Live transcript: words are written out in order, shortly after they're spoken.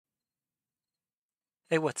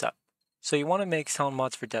Hey, what's up? So you want to make sound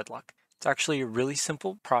mods for Deadlock. It's actually a really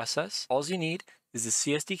simple process. All you need is the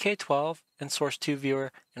CSDK12 and Source 2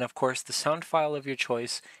 viewer, and of course the sound file of your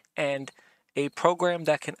choice, and a program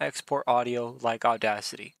that can export audio like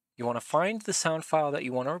Audacity. You want to find the sound file that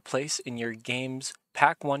you want to replace in your game's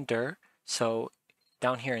pack1 dir. So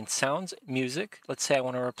down here in Sounds, Music, let's say I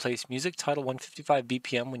want to replace music title 155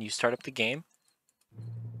 BPM when you start up the game.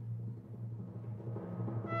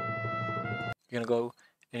 You're going to go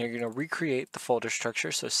and you're going to recreate the folder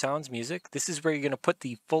structure. So sounds, music. This is where you're going to put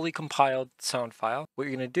the fully compiled sound file. What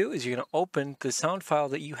you're going to do is you're going to open the sound file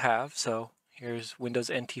that you have. So here's Windows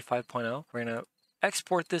NT 5.0. We're going to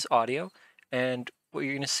export this audio. And what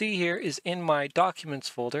you're going to see here is in my documents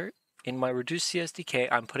folder, in my reduced CSDK,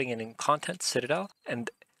 I'm putting it in Content Citadel. And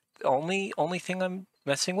the only thing I'm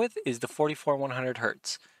messing with is the 44-100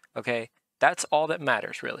 Hertz. Okay, that's all that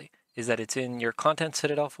matters really, is that it's in your Content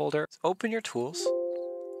Citadel folder. Open your tools.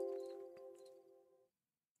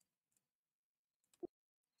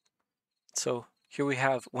 So here we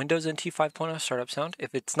have Windows NT 5.0 startup sound.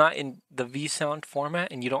 If it's not in the vSound format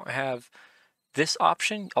and you don't have this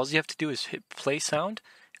option, all you have to do is hit play sound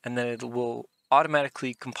and then it will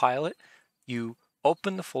automatically compile it. You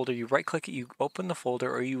open the folder, you right click it, you open the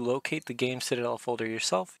folder, or you locate the game Citadel folder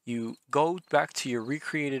yourself. You go back to your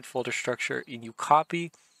recreated folder structure and you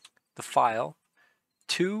copy the file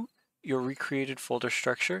to your recreated folder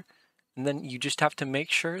structure. And then you just have to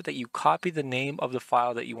make sure that you copy the name of the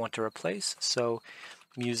file that you want to replace. So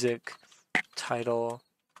music title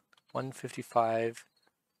 155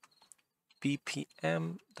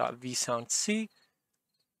 bpm.vsoundc.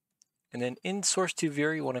 And then in Source 2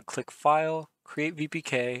 viewer, you want to click File, Create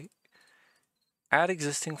VPK, Add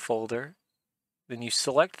Existing Folder. Then you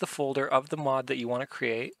select the folder of the mod that you want to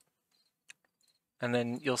create. And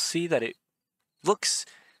then you'll see that it looks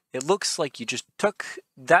like you just took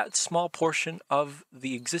that small portion of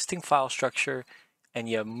the existing file structure and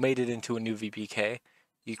you made it into a new VPK.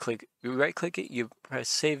 You right click it, you press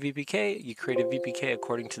Save VPK, you create a VPK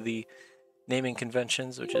according to the naming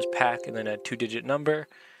conventions, which is pack and then a 2-digit number.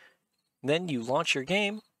 Then you launch your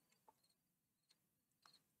game.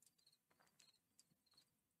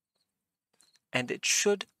 And it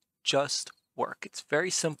should just work. It's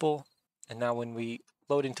very simple. And now when we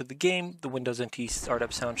load into the game, the Windows NT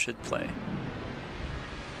startup sound should play.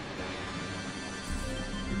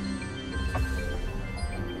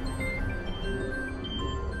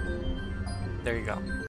 There you go.